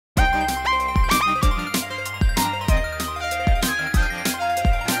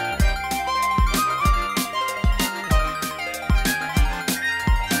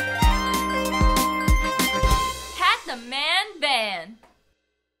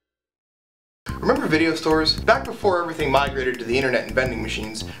Remember video stores? Back before everything migrated to the internet and vending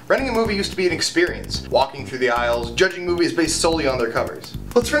machines, renting a movie used to be an experience. Walking through the aisles, judging movies based solely on their covers.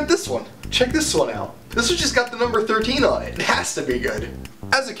 Let's rent this one. Check this one out. This one just got the number 13 on it. It has to be good.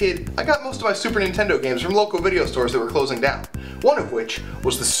 As a kid, I got most of my Super Nintendo games from local video stores that were closing down. One of which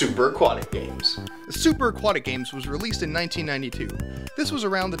was the Super Aquatic games. The Super Aquatic games was released in 1992. This was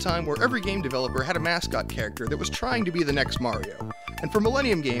around the time where every game developer had a mascot character that was trying to be the next Mario. And for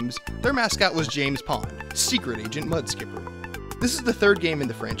Millennium Games, their mascot was James Pond, Secret Agent Mudskipper. This is the third game in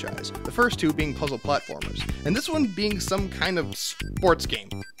the franchise, the first two being puzzle platformers, and this one being some kind of sports game.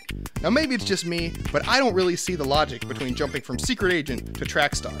 Now maybe it's just me, but I don't really see the logic between jumping from Secret Agent to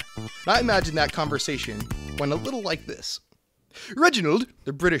Track Star. I imagine that conversation went a little like this. Reginald,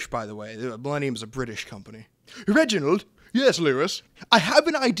 they're British by the way, Millennium's a British company. Reginald, yes Lewis, I have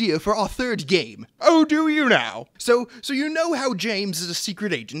an idea for our third game. Oh, do you now? So you know how James is a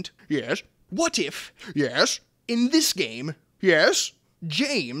secret agent? Yes. What if, yes, in this game, yes,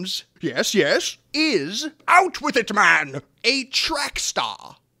 James, yes, is, out with it man, a track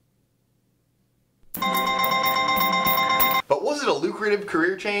star? But was it a lucrative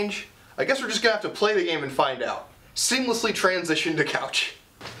career change? I guess we're just gonna have to play the game and find out. Seamlessly transition to couch.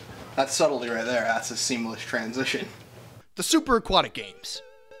 That's subtlety right there, that's a seamless transition. The Super Aquatic games.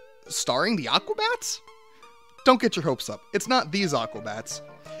 Starring the Aquabats? Don't get your hopes up, it's not these Aquabats.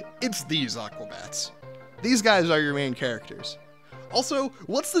 It's these Aquabats. These guys are your main characters. Also,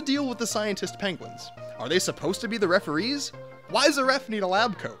 what's the deal with the scientist penguins? Are they supposed to be the referees? Why does a ref need a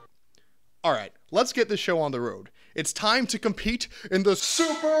lab coat? Alright, let's get this show on the road. It's time to compete in the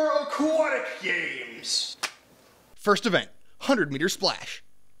Super Aquatic Games! First event, 100 meter splash.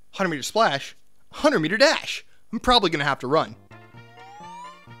 100 meter splash, 100 meter dash. I'm probably gonna have to run.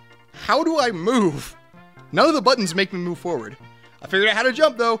 How do I move? None of the buttons make me move forward. I figured out how to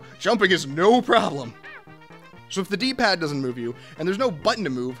jump though. Jumping is no problem. So if the D-pad doesn't move you, and there's no button to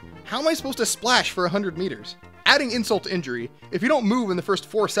move, how am I supposed to splash for 100 meters? Adding insult to injury, if you don't move in the first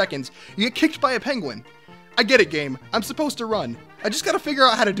 4 seconds, you get kicked by a penguin. I get it, game. I'm supposed to run. I just gotta figure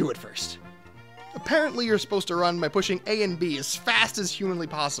out how to do it first. Apparently you're supposed to run by pushing A and B as fast as humanly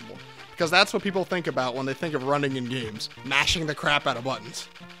possible, because that's what people think about when they think of running in games, mashing the crap out of buttons.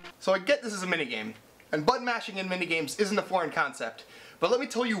 So I get this is a minigame, and button mashing in minigames isn't a foreign concept, but let me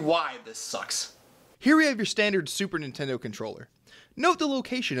tell you why this sucks. Here we have your standard Super Nintendo controller. Note the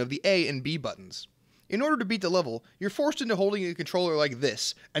location of the A and B buttons. In order to beat the level, you're forced into holding a controller like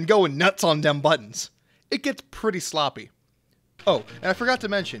this, and going nuts on them buttons. It gets pretty sloppy. Oh, and I forgot to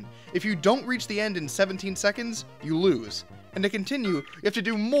mention, if you don't reach the end in 17 seconds, you lose. And to continue, you have to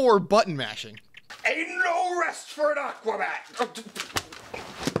do more button mashing. Ain't no rest for an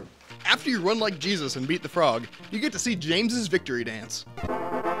Aquabat! After you run like Jesus and beat the frog, you get to see James's victory dance.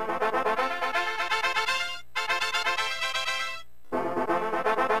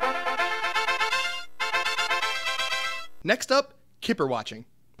 Next up, kipper watching.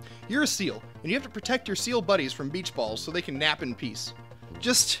 You're a seal, and you have to protect your seal buddies from beach balls so they can nap in peace.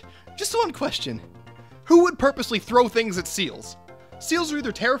 Just one question. Who would purposely throw things at seals? Seals are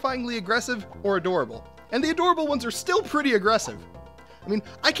either terrifyingly aggressive or adorable, and the adorable ones are still pretty aggressive. I mean,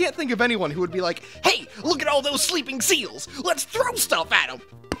 I can't think of anyone who would be like, hey, look at all those sleeping seals! Let's throw stuff at them!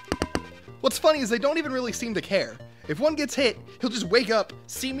 What's funny is they don't even really seem to care. If one gets hit, he'll just wake up,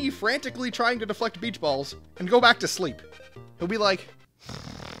 see me frantically trying to deflect beach balls, and go back to sleep. He'll be like,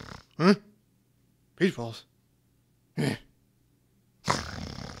 huh? Beach balls?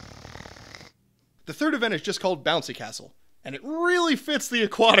 The third event is just called Bouncy Castle, and it really fits the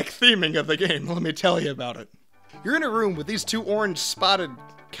aquatic theming of the game, let me tell you about it. You're in a room with these two orange spotted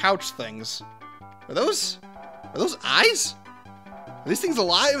couch things. Are those eyes? Are these things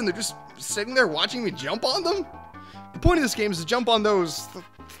alive and they're just sitting there watching me jump on them? The point of this game is to jump on those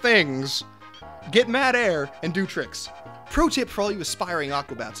things, get mad air, and do tricks. Pro tip for all you aspiring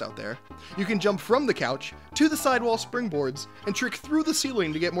Aquabats out there, you can jump from the couch to the sidewall springboards and trick through the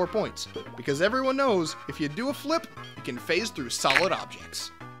ceiling to get more points, because everyone knows if you do a flip, you can phase through solid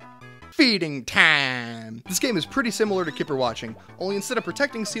objects. Feeding time! This game is pretty similar to kipper watching, only instead of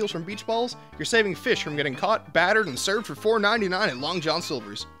protecting seals from beach balls, you're saving fish from getting caught, battered, and served for $4.99 at Long John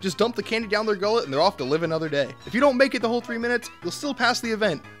Silver's. Just dump the candy down their gullet and they're off to live another day. If you don't make it the whole 3 minutes, you'll still pass the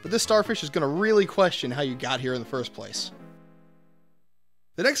event, but this starfish is gonna really question how you got here in the first place.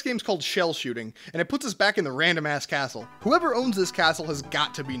 The next game's called Shell Shooting, and it puts us back in the random-ass castle. Whoever owns this castle has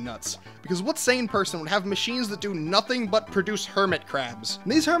got to be nuts, because what sane person would have machines that do nothing but produce hermit crabs?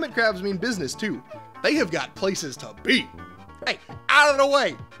 And these hermit crabs mean business too. They have got places to be. Hey, out of the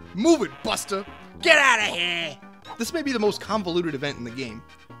way! Move it, Buster! Get out of here! This may be the most convoluted event in the game.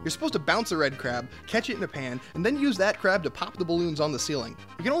 You're supposed to bounce a red crab, catch it in a pan, and then use that crab to pop the balloons on the ceiling.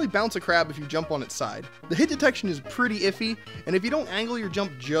 You can only bounce a crab if you jump on its side. The hit detection is pretty iffy, and if you don't angle your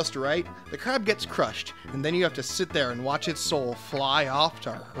jump just right, the crab gets crushed, and then you have to sit there and watch its soul fly off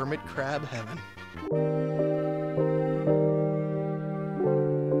to hermit crab heaven.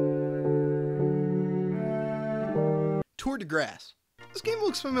 Tour de Grace. This game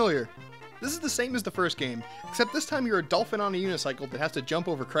looks familiar. This is the same as the first game, except this time you're a dolphin on a unicycle that has to jump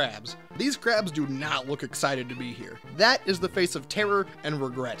over crabs. These crabs do not look excited to be here. That is the face of terror and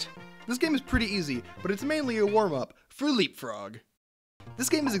regret. This game is pretty easy, but it's mainly a warm-up for Leapfrog. This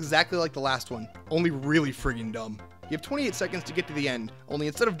game is exactly like the last one, only really friggin' dumb. You have 28 seconds to get to the end, only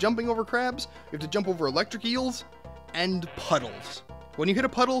instead of jumping over crabs, you have to jump over electric eels and puddles. When you hit a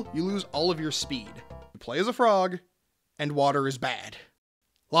puddle, you lose all of your speed. You play as a frog, and water is bad.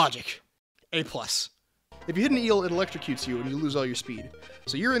 Logic. A+. If you hit an eel, it electrocutes you and you lose all your speed.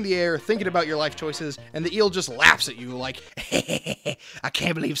 So you're in the air thinking about your life choices, and the eel just laughs at you like, I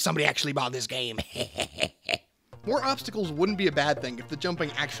can't believe somebody actually bought this game. More obstacles wouldn't be a bad thing if the jumping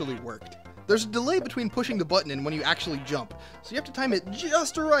actually worked. There's a delay between pushing the button and when you actually jump, so you have to time it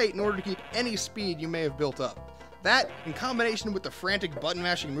just right in order to keep any speed you may have built up. That, in combination with the frantic button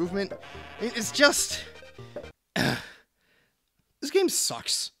mashing movement, it's just... This game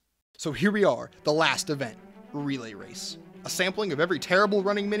sucks. So here we are, the last event, Relay Race. A sampling of every terrible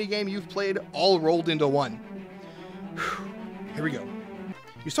running minigame you've played, all rolled into one. Here we go.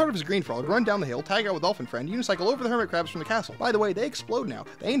 You start off as a green frog, run down the hill, tag out with Dolphin Friend, unicycle over the hermit crabs from the castle. By the way, they explode now.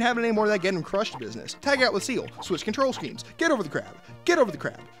 They ain't having any more of that get 'em crushed business. Tag out with Seal, switch control schemes, get over the crab, get over the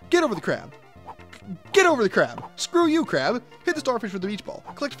crab, get over the crab. Get over the crab! Screw you, crab! Hit the starfish with the beach ball.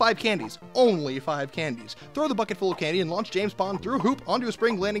 Collect 5 candies. Only 5 candies. Throw the bucket full of candy and launch James Bond through a hoop onto a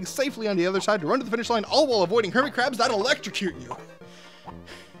spring, landing safely on the other side to run to the finish line, all while avoiding hermit crabs that electrocute you.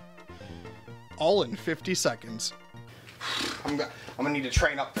 All in 50 seconds. I'm gonna need to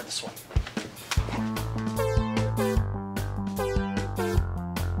train up for this one.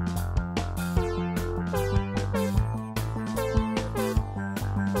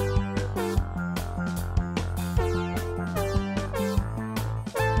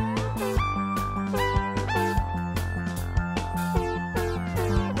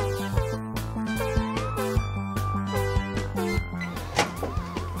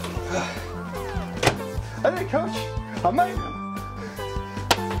 I did it, Coach. I made him.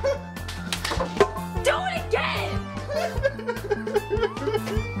 Do it again!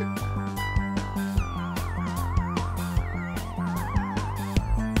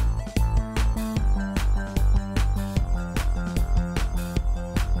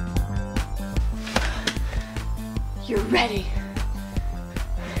 You're ready.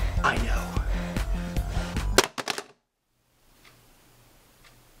 I know.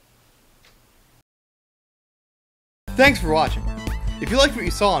 Thanks for watching. If you liked what you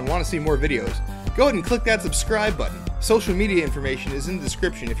saw and want to see more videos, go ahead and click that subscribe button. Social media information is in the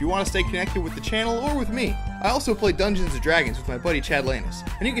description if you want to stay connected with the channel or with me. I also play Dungeons & Dragons with my buddy Chad Lannis,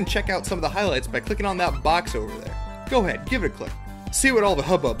 and you can check out some of the highlights by clicking on that box over there. Go ahead, give it a click. See what all the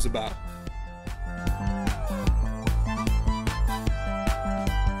hubbub's about.